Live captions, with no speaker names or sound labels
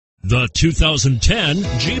The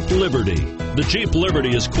 2010 Jeep Liberty. The Jeep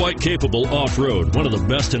Liberty is quite capable off-road, one of the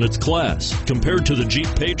best in its class. Compared to the Jeep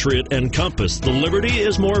Patriot and Compass, the Liberty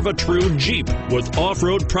is more of a true Jeep with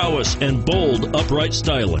off-road prowess and bold, upright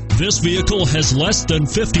styling. This vehicle has less than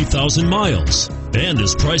 50,000 miles and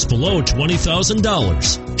is priced below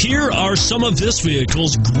 $20,000. Here are some of this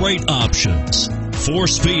vehicle's great options: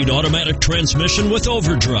 4-speed automatic transmission with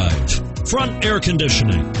overdrive, front air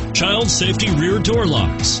conditioning, child safety rear door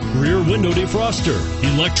locks, rear window defroster,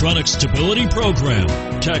 electronic stability program,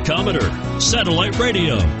 tachometer, satellite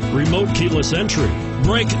radio, remote keyless entry,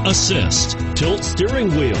 brake assist, tilt steering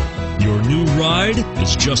wheel. Your new ride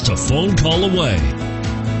is just a phone call away.